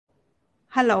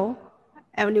Hello,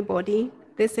 everybody.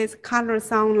 This is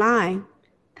Colors Online.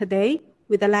 Today,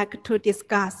 we'd like to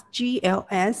discuss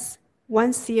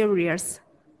GLS-1 series.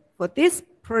 For this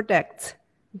product,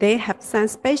 they have some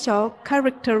special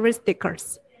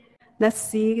characteristics. Let's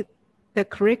see the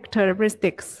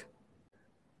characteristics.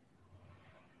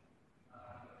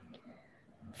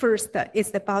 First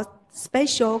is about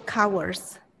special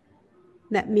covers.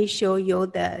 Let me show you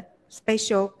the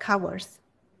special covers.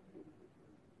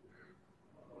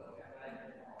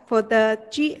 For the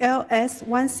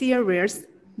GLS-1 series,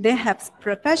 they have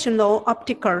professional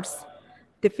opticals,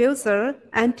 diffuser,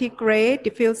 anti-gray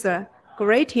diffuser,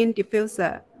 grating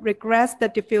diffuser, regressed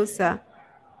diffuser,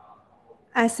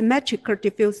 asymmetrical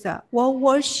diffuser, wall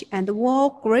wash, and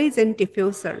wall grazing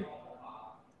diffuser.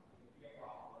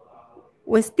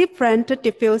 With different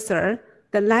diffuser,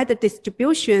 the light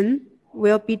distribution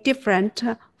will be different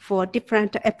for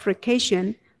different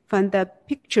application. From the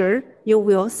picture, you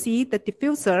will see the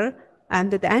diffuser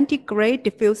and the anti-gray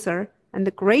diffuser and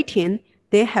the grating,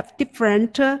 they have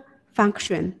different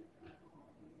function.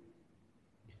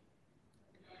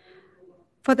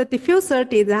 For the diffuser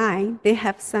design, they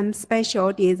have some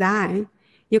special design.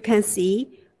 You can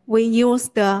see we use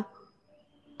the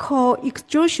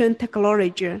co-extrusion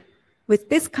technology. With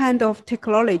this kind of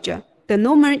technology, the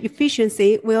lumen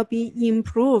efficiency will be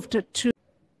improved to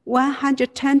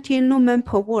 120 lumen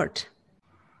per watt.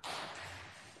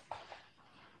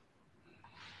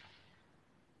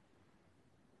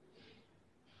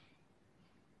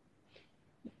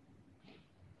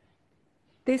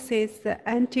 This is the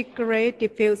anti-gray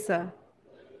diffuser.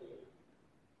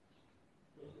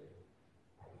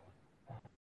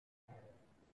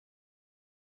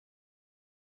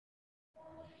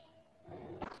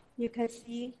 You can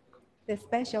see the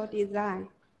special design.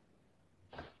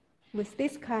 With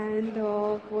this kind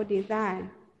of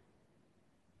design,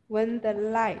 when the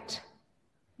light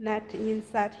let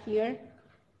inside here,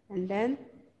 and then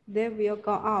they will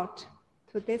go out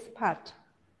to this part.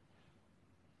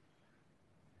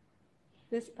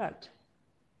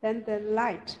 Then the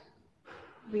light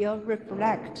will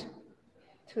reflect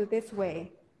to this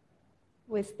way.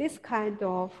 With this kind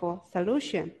of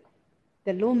solution,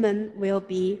 the lumen will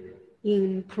be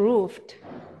improved.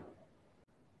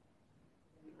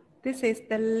 This is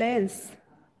the lens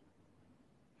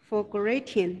for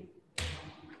grating,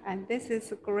 and this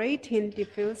is a grating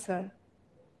diffuser.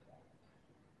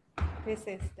 This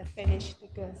is the finished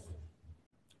goods.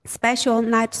 Special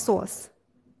light source.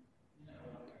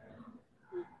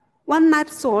 One light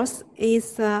source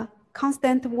is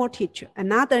constant voltage,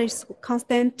 another is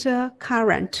constant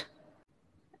current.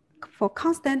 For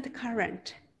constant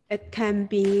current, it can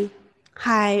be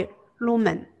high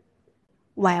lumen,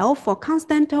 while for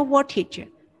constant voltage,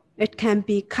 it can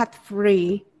be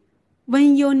cut-free.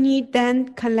 When you need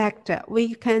then connector,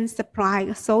 we can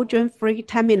supply solder-free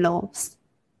terminals.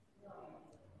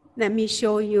 Let me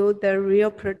show you the real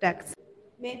products.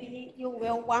 Maybe you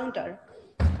will wonder,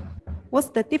 what's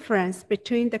the difference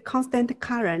between the constant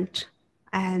current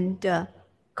and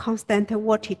constant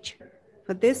voltage?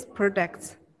 For these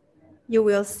products, you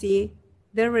will see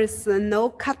there is no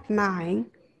cut line,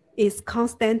 it's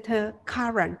constant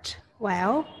current.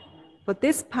 Well, for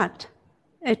this part,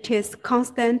 it is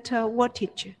constant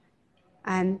voltage,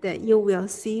 and you will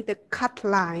see the cut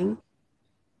line.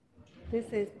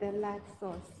 This is the light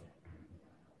source.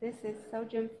 This is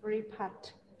solder-free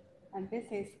part, and this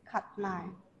is cut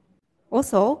line.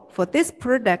 Also, for this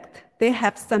product, they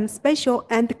have some special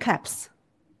end caps.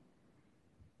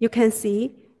 You can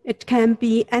see it can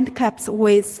be end caps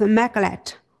with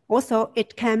magnet. Also,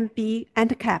 it can be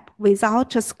end cap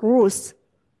without screws.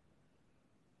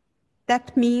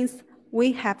 That means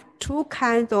we have two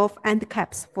kinds of end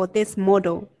caps for this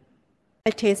model.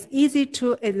 It is easy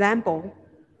to assemble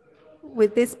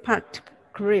with this part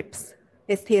grips.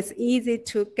 It is easy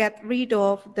to get rid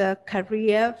of the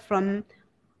carrier from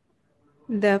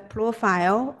the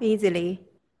profile easily.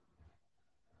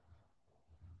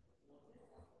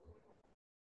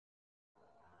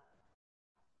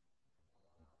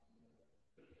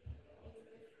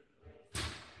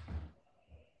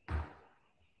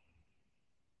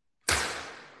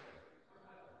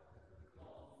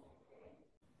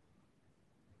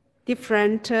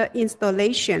 Different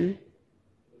installation.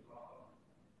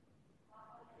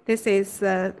 This is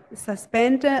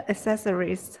suspender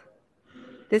accessories.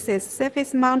 This is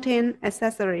surface mounting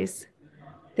accessories.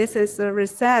 This is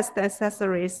recessed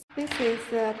accessories. This is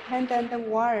pendant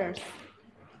wires.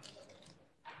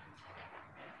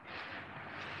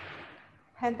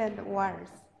 Pendant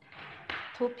wires.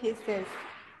 2 pieces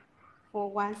for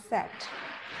one set.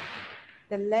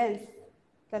 The length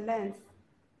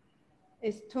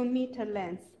is 2-meter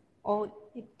length, or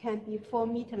it can be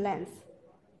 4-meter length.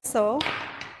 So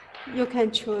you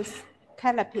can choose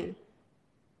caliper.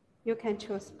 You can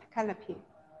choose caliper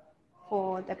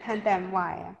for the pendant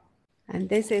wire. And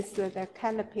this is the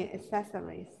caliper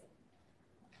accessories.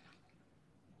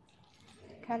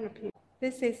 Caliper.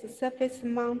 This is surface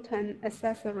mounted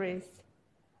accessories.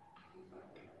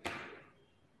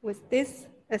 With these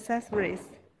accessories,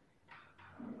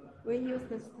 we use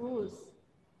the screws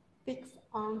fixed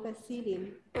on the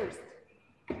ceiling first.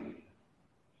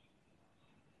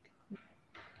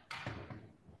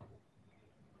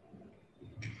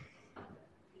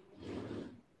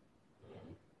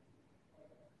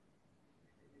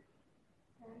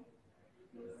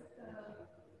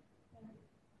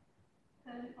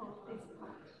 Turn off this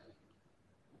part.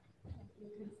 As you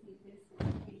can see, this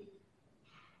will be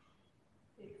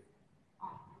fixed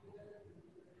on.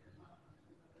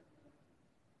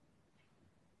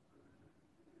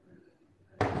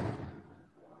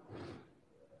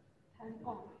 Turn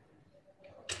on.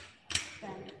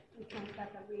 Then you can start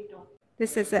the window.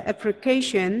 This is an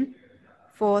application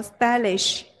for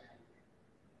stylish.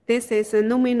 This is a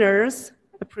luminaires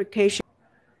application.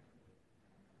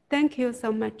 Thank you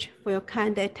so much for your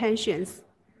kind attention.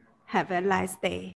 Have a nice day.